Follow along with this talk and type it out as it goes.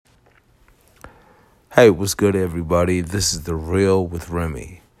Hey, what's good, everybody? This is The Real with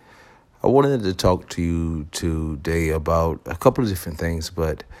Remy. I wanted to talk to you today about a couple of different things,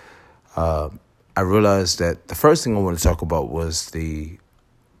 but I realized that the first thing I want to talk about was the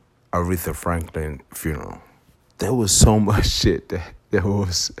Aretha Franklin funeral. There was so much shit there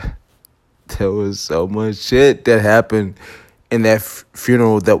was so much shit that happened in that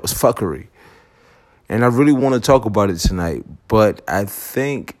funeral that was fuckery. And I really want to talk about it tonight, but I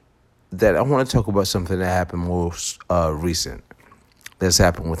think that I want to talk about something that happened more recent. That's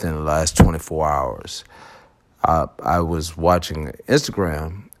happened within the last 24 hours. I was watching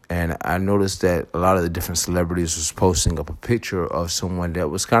Instagram, and I noticed that a lot of the different celebrities was posting up a picture of someone that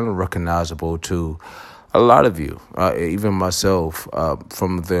was kind of recognizable to a lot of you, even myself,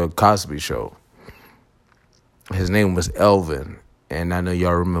 from the Cosby Show. His name was Elvin, and I know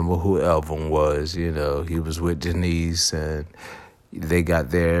y'all remember who Elvin was. You know, he was with Denise, and they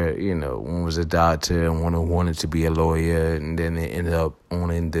got there, one was a doctor and one wanted to be a lawyer, and then they ended up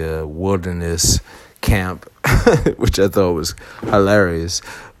owning the wilderness camp, which I thought was hilarious.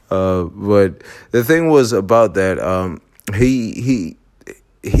 But the thing was about that, he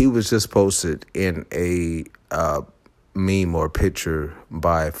was just posted in a meme or picture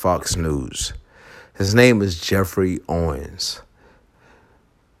by Fox News. His name is Jeffrey Owens.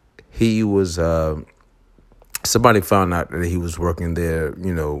 He was somebody found out that he was working there,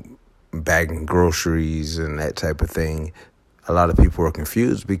 bagging groceries and that type of thing. A lot of people were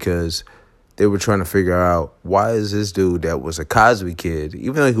confused because they were trying to figure out, why is this dude that was a Cosby kid,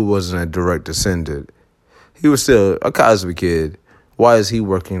 even though he wasn't a direct descendant, he was still a Cosby kid. Why is he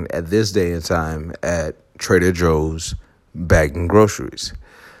working at this day and time at Trader Joe's bagging groceries?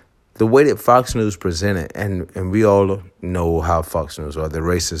 The way that Fox News presented, and we all know how Fox News are, they're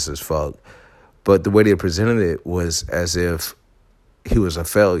racist as fuck, but the way they presented it was as if he was a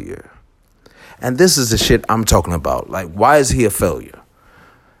failure. And this is the shit I'm talking about. Like, why is he a failure?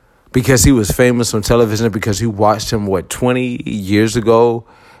 Because he was famous on television, because he watched him, 20 years ago,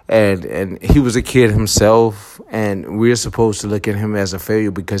 and he was a kid himself, and we're supposed to look at him as a failure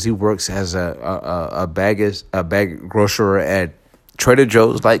because he works as a bag grocer at Trader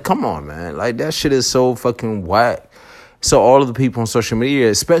Joe's. Like, come on, man. Like, that shit is so fucking whack. So all of the people on social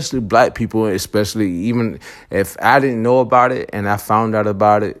media, especially black people, especially even if I didn't know about it and I found out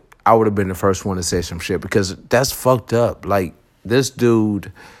about it, I would have been the first one to say some shit because that's fucked up. Like, this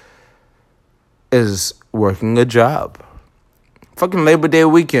dude is working a job. Fucking Labor Day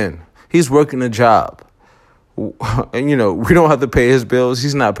weekend. He's working a job. And, we don't have to pay his bills.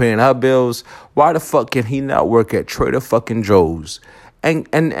 He's not paying our bills. Why the fuck can he not work at Trader fucking Joe's and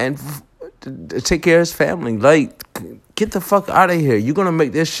take care of his family? Like, get the fuck out of here. You're going to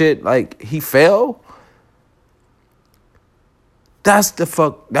make this shit like he fell? That's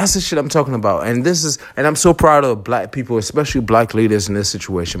the shit I'm talking about. And I'm so proud of black people, especially black leaders in this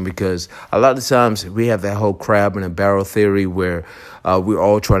situation, because a lot of times we have that whole crab in a barrel theory where we're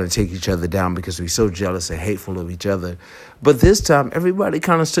all trying to take each other down because we're so jealous and hateful of each other. But this time, everybody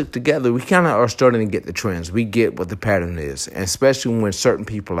kind of stuck together. We kind of are starting to get the trends. We get what the pattern is, and especially when certain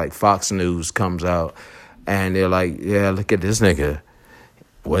people like Fox News comes out and they're like, yeah, look at this nigga.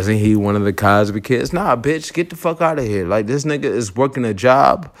 Wasn't he one of the Cosby kids? Nah, bitch, get the fuck out of here. Like, this nigga is working a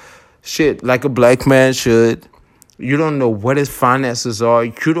job, shit, like a black man should. You don't know what his finances are.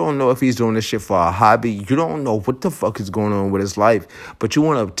 You don't know if he's doing this shit for a hobby. You don't know what the fuck is going on with his life. But you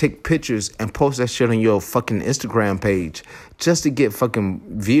want to take pictures and post that shit on your fucking Instagram page just to get fucking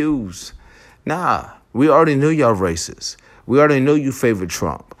views. Nah, we already knew y'all racist. We already know you favor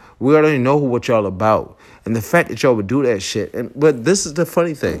Trump. We already know what y'all about. And the fact that y'all would do that shit. But this is the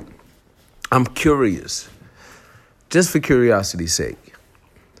funny thing. I'm curious. Just for curiosity's sake.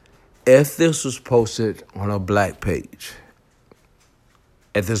 If this was posted on a black page,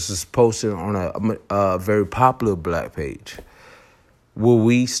 if this was posted on a very popular black page, will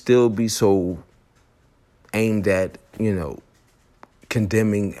we still be so aimed at,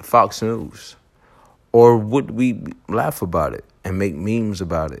 condemning Fox News? Or would we laugh about it and make memes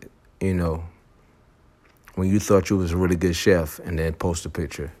about it, when you thought you was a really good chef and then post a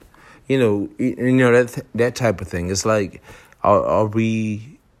picture? That type of thing. It's like, are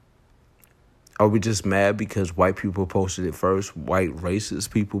we just mad because white people posted it first? White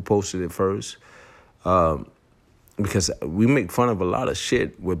racist people posted it first? Because we make fun of a lot of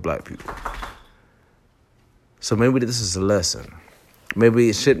shit with black people. So maybe this is a lesson. Maybe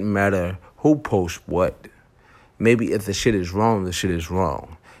it shouldn't matter who posts what. Maybe if the shit is wrong, the shit is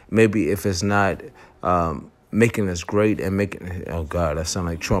wrong. Maybe if it's not making us great and making... Oh, God, that sound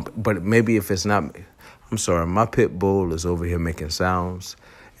like Trump. But maybe if it's not... I'm sorry, my pit bull is over here making sounds.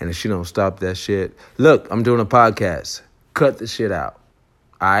 And if she don't stop that shit, look, I'm doing a podcast. Cut the shit out.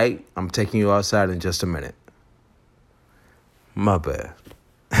 All right? I'm taking you outside in just a minute. My bad.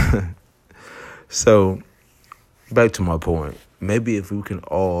 So, back to my point. Maybe if we can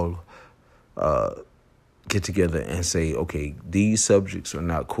all get together and say, okay, these subjects are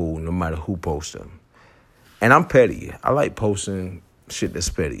not cool no matter who posts them. And I'm petty. I like posting shit that's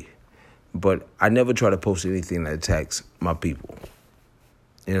petty. But I never try to post anything that attacks my people.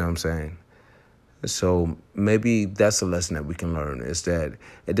 You know what I'm saying? So maybe that's a lesson that we can learn, is that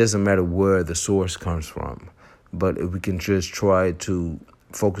it doesn't matter where the source comes from, but if we can just try to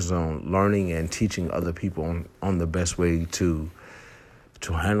focus on learning and teaching other people on the best way to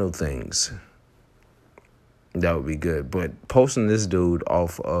handle things, that would be good. But posting this dude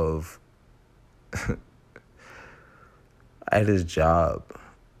off of at his job,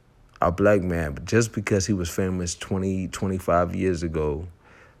 a black man, but just because he was famous 20, 25 years ago,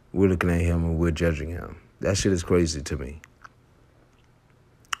 we're looking at him and we're judging him. That shit is crazy to me.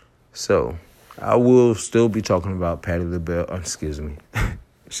 So, I will still be talking about Patti LaBelle. Excuse me.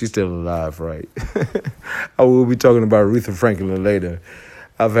 She's still alive, right? I will be talking about Aretha Franklin later.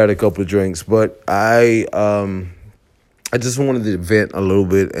 I've had a couple of drinks, but I just wanted to vent a little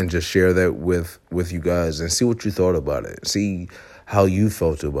bit and just share that with you guys and see what you thought about it. See how you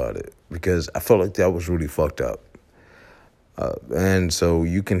felt about it, because I felt like that was really fucked up. And so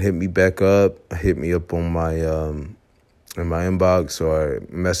you can hit me back up, hit me up on my in my inbox or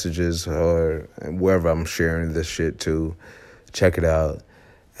messages or wherever I'm sharing this shit to. Check it out,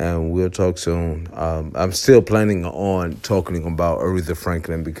 and we'll talk soon. I'm still planning on talking about Aretha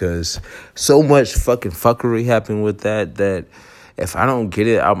Franklin because so much fucking fuckery happened with that if I don't get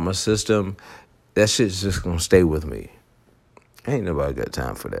it out my system, that shit's just gonna stay with me. Ain't nobody got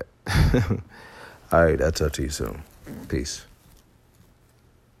time for that. All right, I'll talk to you soon. Peace.